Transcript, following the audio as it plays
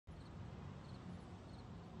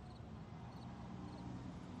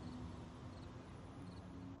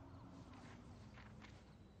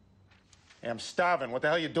Hey, I'm starving. What the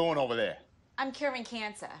hell are you doing over there? I'm curing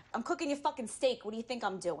cancer. I'm cooking your fucking steak. What do you think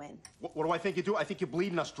I'm doing? What do I think you do? I think you're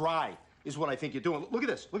bleeding us dry, is what I think you're doing. Look at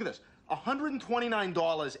this. Look at this.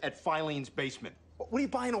 $129 at Filene's basement. What are you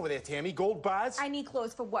buying over there, Tammy? Gold bars? I need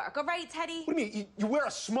clothes for work, all right, Teddy? What do you mean? You wear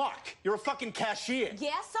a smock. You're a fucking cashier.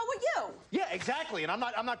 Yeah, so are you. Yeah, exactly. And I'm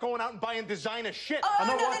not going out and buying designer shit. Oh, I'm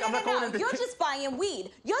no. You're just buying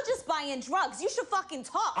weed. You're just buying drugs. You should fucking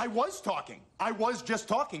talk. I was talking. I was just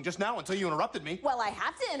talking just now until you interrupted me. Well, I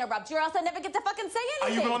have to interrupt you or else I never get to fucking say anything.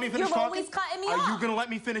 Are you gonna let me finish talking? You're always cutting me off. Are you gonna let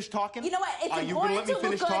me finish talking? You know what? It's important to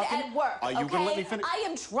look good at work, Are you gonna let me finish? I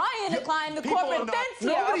am trying to climb the corporate fence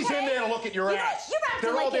here, Nobody's okay? in there to look at your ass. You're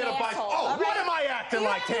acting like an asshole. Oh, what am I acting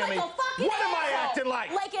like, Tammy? What am I acting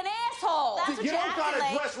like? Like an asshole. That's what you don't gotta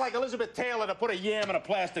like. dress like Elizabeth Taylor to put a yam in a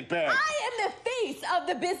plastic bag. I am the face of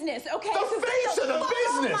the business, okay? The face of the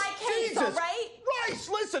business? My case, Jesus. all right? Rice,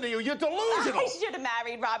 listen to you. You're delusional. I should have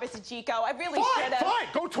married Robert Chico. I really should have. Fine.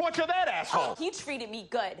 Go torture that asshole. He treated me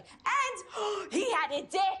good. And he had a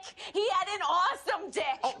dick. He had an awesome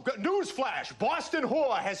dick. Oh, newsflash. Boston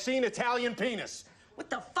whore has seen Italian penis. What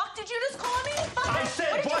the fuck did you just call me? I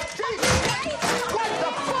said Boston. What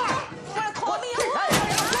the fuck? You want to call me a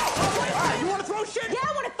Hey, you want to throw shit? Yeah, I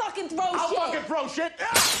want to fucking throw shit. I'll fucking throw shit.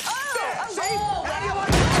 See?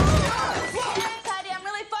 Teddy, I'm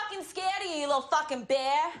really fucking scared of you little fucking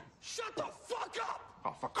bear. Shut the fuck up!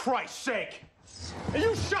 Oh, for Christ's sake. Hey,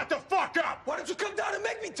 you shut the fuck up! Why don't you come down and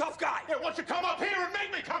make me tough guy? Yeah, why don't you come up here and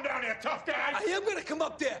make me come down here, tough guy? I am gonna come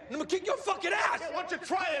up there, and I'm gonna kick your fucking ass! Yeah, why don't you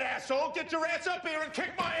try it, asshole? Get your ass up here and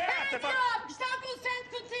kick my ass! Shut the fuck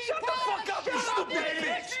up, you stupid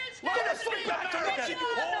bitch! Get the fuck back to you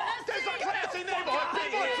whore! There's a classy neighborhood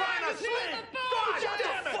people trying to sleep! God Shut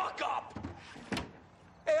damn the it! fuck up!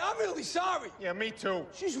 Hey, I'm really sorry. Yeah, me too.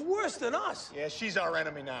 She's worse than us. Yeah, she's our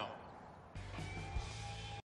enemy now.